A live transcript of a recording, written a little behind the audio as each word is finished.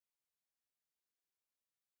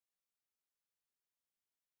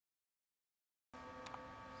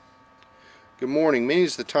Good morning. Many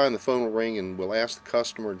is the time the phone will ring and we'll ask the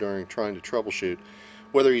customer during trying to troubleshoot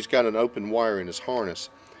whether he's got an open wire in his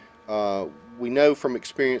harness. We know from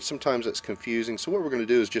experience sometimes that's confusing, so what we're going to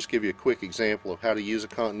do is just give you a quick example of how to use a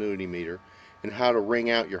continuity meter and how to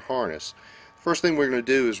ring out your harness. First thing we're going to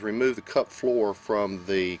do is remove the cup floor from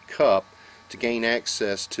the cup to gain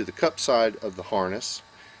access to the cup side of the harness.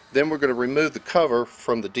 Then we're going to remove the cover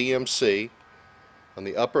from the DMC on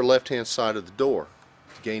the upper left hand side of the door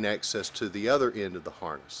to gain access to the other end of the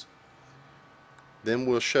harness. Then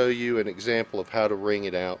we'll show you an example of how to ring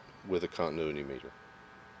it out with a continuity meter.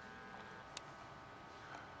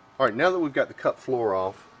 Alright, now that we've got the cup floor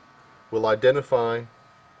off, we'll identify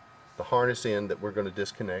the harness end that we're going to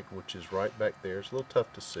disconnect, which is right back there. It's a little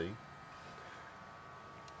tough to see.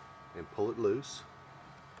 And pull it loose.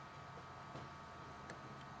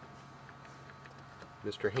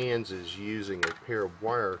 Mr. Hands is using a pair of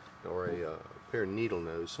wire or a pair of needle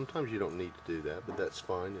nose. Sometimes you don't need to do that, but that's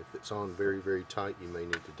fine. If it's on very, very tight, you may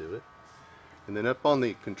need to do it. And then up on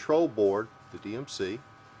the control board, the DMC,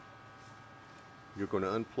 you're going to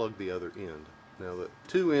unplug the other end. Now the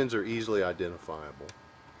two ends are easily identifiable.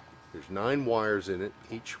 There's 9 wires in it.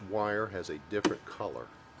 Each wire has a different color.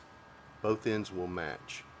 Both ends will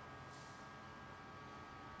match.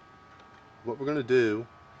 What we're going to do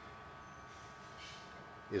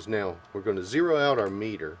is now we're going to zero out our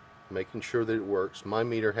meter, making sure that it works. My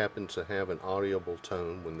meter happens to have an audible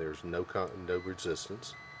tone when there's no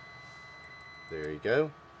resistance. There you go.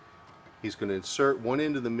 He's going to insert one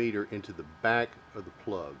end of the meter into the back of the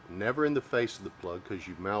plug, never in the face of the plug, because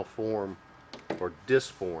you malform or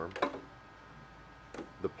disform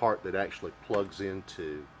the part that actually plugs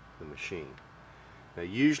into the machine. Now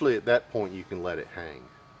usually at that point you can let it hang.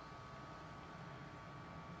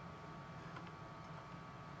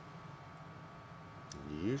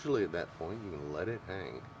 Usually at that point you can let it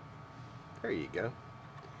hang. There you go.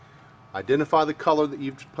 Identify the color that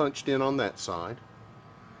you've punched in on that side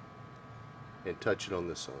and touch it on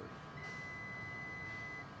this side.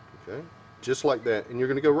 Okay, just like that, and you're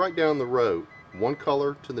going to go right down the row, one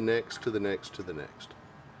color to the next, to the next, to the next.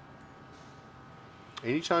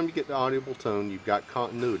 Anytime you get the audible tone, you've got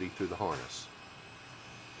continuity through the harness.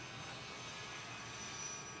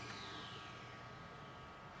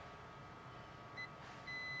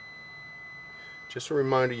 Just a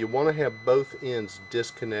reminder, you want to have both ends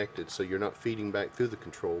disconnected so you're not feeding back through the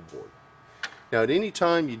control board. Now at any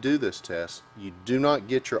time you do this test, you do not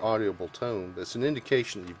get your audible tone. That's an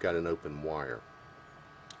indication that you've got an open wire.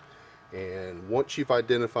 And once you've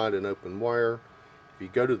identified an open wire, if you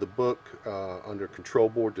go to the book under control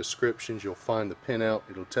board descriptions, you'll find the pinout.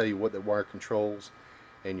 It'll tell you what the wire controls,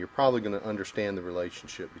 and you're probably going to understand the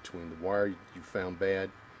relationship between the wire you found bad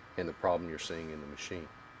and the problem you're seeing in the machine.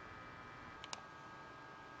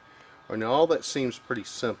 Now all that seems pretty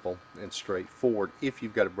simple and straightforward if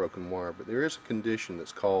you've got a broken wire, but there is a condition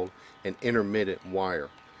that's called an intermittent wire.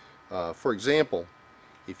 For example,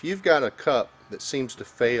 if you've got a cup that seems to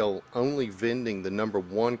fail only vending the number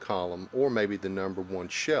 1 column or maybe the number 1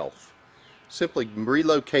 shelf, simply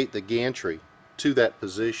relocate the gantry to that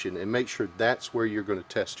position and make sure that's where you're going to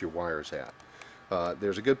test your wires at.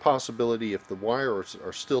 There's a good possibility if the wires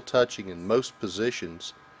are still touching in most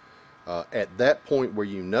positions, at that point where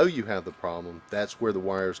you know you have the problem, that's where the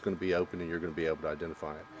wire is going to be open and you're going to be able to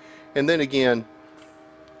identify it. And then again,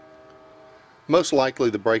 most likely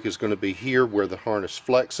the break is going to be here where the harness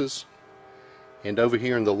flexes, and over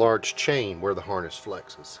here in the large chain where the harness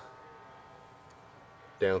flexes,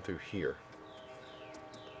 down through here.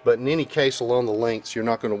 But in any case, along the lengths, you're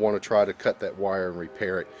not going to want to try to cut that wire and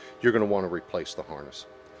repair it. You're going to want to replace the harness.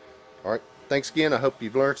 Alright, thanks again. I hope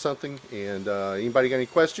you've learned something. And anybody got any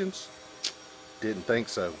questions? Didn't think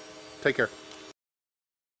so. Take care.